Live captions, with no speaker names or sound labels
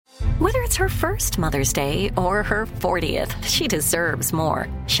Whether it's her first Mother's Day or her 40th, she deserves more.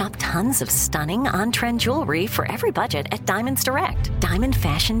 Shop tons of stunning on-trend jewelry for every budget at Diamonds Direct. Diamond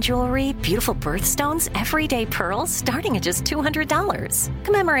fashion jewelry, beautiful birthstones, everyday pearls starting at just $200.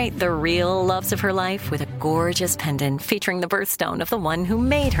 Commemorate the real loves of her life with a gorgeous pendant featuring the birthstone of the one who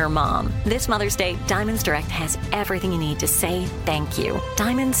made her mom. This Mother's Day, Diamonds Direct has everything you need to say thank you.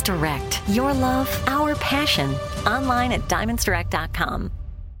 Diamonds Direct. Your love, our passion. Online at diamondsdirect.com.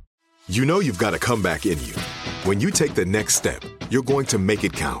 You know you've got a comeback in you. When you take the next step, you're going to make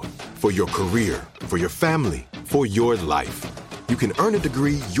it count. For your career, for your family, for your life. You can earn a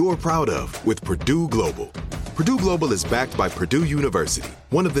degree you're proud of with Purdue Global. Purdue Global is backed by Purdue University,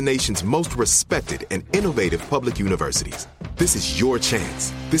 one of the nation's most respected and innovative public universities. This is your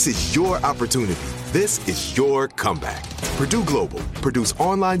chance. This is your opportunity. This is your comeback. Purdue Global, Purdue's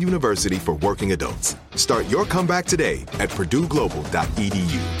online university for working adults. Start your comeback today at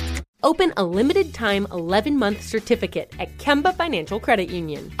purdueglobal.edu. Open a limited-time 11-month certificate at Kemba Financial Credit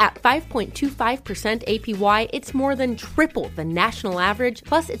Union. At 5.25% APY, it's more than triple the national average,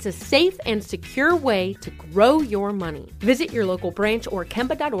 plus it's a safe and secure way to grow your money. Visit your local branch or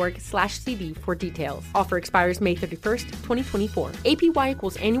kemba.org/cd for details. Offer expires May 31st, 2024. APY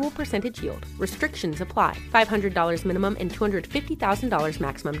equals annual percentage yield. Restrictions apply. $500 minimum and $250,000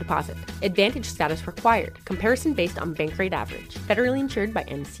 maximum deposit. Advantage status required. Comparison based on bank rate average. Federally insured by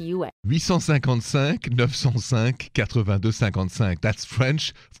NCUA. 855 905 8255. That's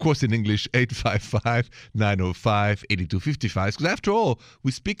French. Of course, in English, 855 905 8255. Because after all,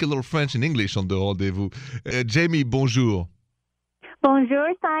 we speak a little French and English on the rendezvous. Jamie, bonjour.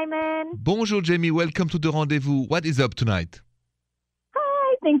 Bonjour, Simon. Bonjour, Jamie. Welcome to the rendezvous. What is up tonight?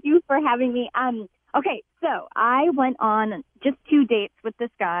 Hi, thank you for having me. Okay, so I went on just 2 dates with this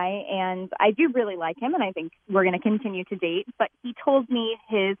guy, and I do really like him, and I think we're going to continue to date. But he told me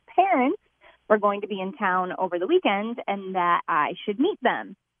his parents were going to be in town over the weekend and that I should meet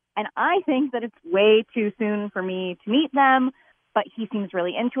them. And I think that it's way too soon for me to meet them, but he seems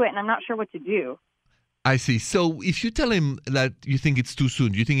really into it, and I'm not sure what to do. I see. So if you tell him that you think it's too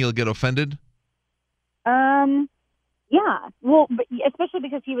soon, do you think he'll get offended? Yeah, well, but especially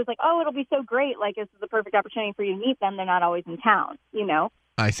because he was like, oh, it'll be so great. Like, this is the perfect opportunity for you to meet them. They're not always in town, you know?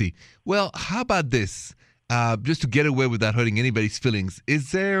 I see. Well, how about this? Just to get away without hurting anybody's feelings,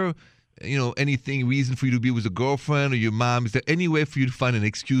 is there, reason for you to be with a girlfriend or your mom? Is there any way for you to find an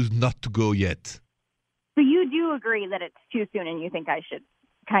excuse not to go yet? So you do agree that it's too soon and you think I should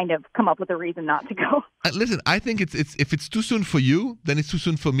kind of come up with a reason not to go? Listen, I think it's if it's too soon for you, then it's too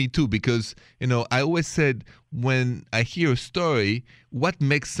soon for me too, because, I always said when I hear a story, what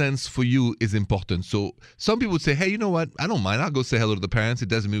makes sense for you is important. So some people would say, hey, you know what? I don't mind. I'll go say hello to the parents. It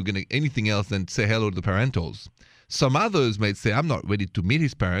doesn't mean we're going to anything else than say hello to the parentals. Some others might say, I'm not ready to meet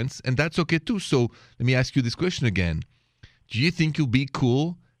his parents, and that's okay too. So let me ask you this question again. Do you think you'll be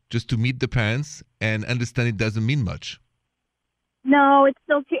cool just to meet the parents and understand it doesn't mean much? No, it's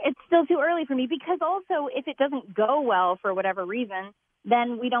still too early for me, because also if it doesn't go well for whatever reason,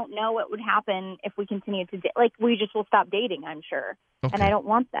 then we don't know what would happen if we continue to we just will stop dating, I'm sure. Okay. And I don't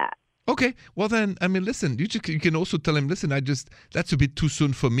want that. Okay. Well then, listen, you can also tell him, listen, that's a bit too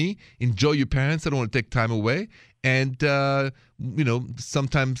soon for me. Enjoy your parents. I don't want to take time away. And,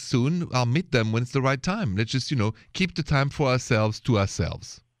 sometime soon I'll meet them when it's the right time. Let's just, keep the time for ourselves to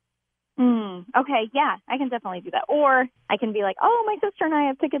ourselves. Okay, yeah, I can definitely do that. Or I can be like, oh, my sister and I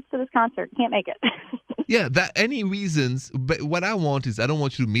have tickets to this concert. Can't make it. Yeah, any reasons. But what I want is I don't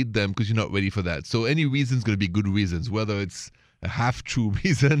want you to meet them because you're not ready for that. So any reason is going to be good reasons, whether it's a half-true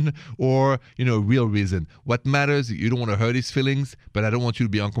reason or, a real reason. What matters, you don't want to hurt his feelings, but I don't want you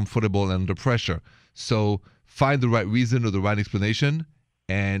to be uncomfortable and under pressure. So find the right reason or the right explanation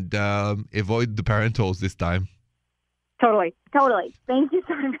and avoid the parentals this time. Totally. Thank you,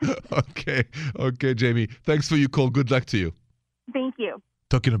 Simon. Okay, Jamie. Thanks for your call. Good luck to you. Thank you.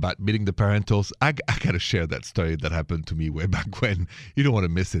 Talking about meeting the parentals, I got to share that story that happened to me way back when. You don't want to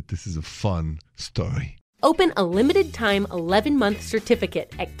miss it. This is a fun story. Open a limited-time 11-month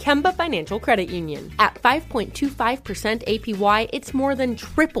certificate at Kemba Financial Credit Union. At 5.25% APY, it's more than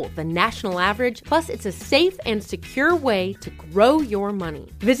triple the national average, plus it's a safe and secure way to grow your money.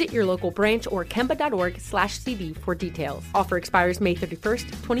 Visit your local branch or kemba.org/cd for details. Offer expires May 31st,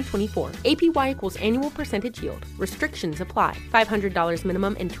 2024. APY equals annual percentage yield. Restrictions apply. $500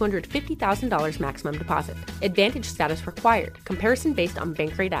 minimum and $250,000 maximum deposit. Advantage status required. Comparison based on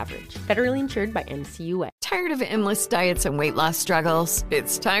bank rate average. Federally insured by NCUA. Tired of endless diets and weight loss struggles?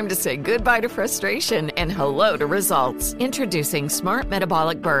 It's time to say goodbye to frustration and hello to results. Introducing Smart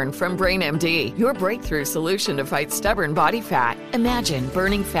Metabolic Burn from BrainMD, your breakthrough solution to fight stubborn body fat. Imagine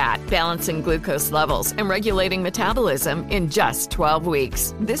burning fat, balancing glucose levels, and regulating metabolism in just 12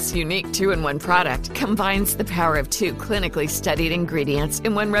 weeks. This unique 2-in-1 product combines the power of 2 clinically studied ingredients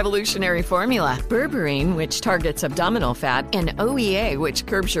in one revolutionary formula. Berberine, which targets abdominal fat, and OEA, which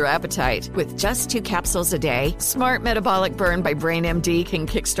curbs your appetite. With just 2 capsules a day, Smart Metabolic Burn by BrainMD can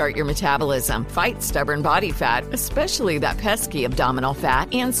kickstart your metabolism, fight stubborn body fat, especially that pesky abdominal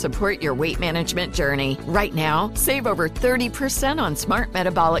fat, and support your weight management journey. Right now, save over 30% on Smart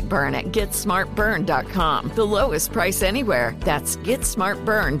Metabolic Burn at GetSmartBurn.com. The lowest price anywhere. That's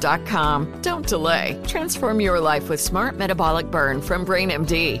GetSmartBurn.com. Don't delay. Transform your life with Smart Metabolic Burn from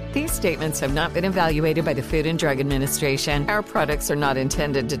BrainMD. These statements have not been evaluated by the Food and Drug Administration. Our products are not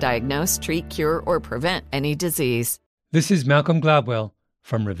intended to diagnose, treat, cure, or prevent any disease. This is Malcolm Gladwell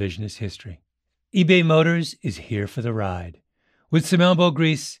from Revisionist History. eBay Motors is here for the ride. With some elbow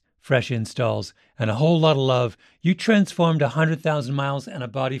grease, fresh installs, and a whole lot of love, you transformed 100,000 miles and a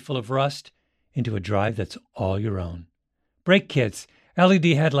body full of rust into a drive that's all your own. Brake kits, LED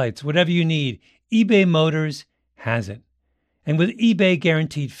headlights, whatever you need, eBay Motors has it. And with eBay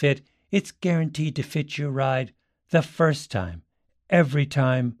Guaranteed Fit, it's guaranteed to fit your ride the first time, every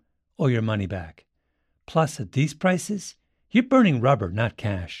time, or your money back. Plus, at these prices, you're burning rubber, not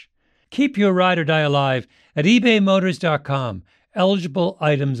cash. Keep your ride or die alive at ebaymotors.com. Eligible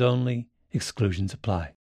items only. Exclusions apply.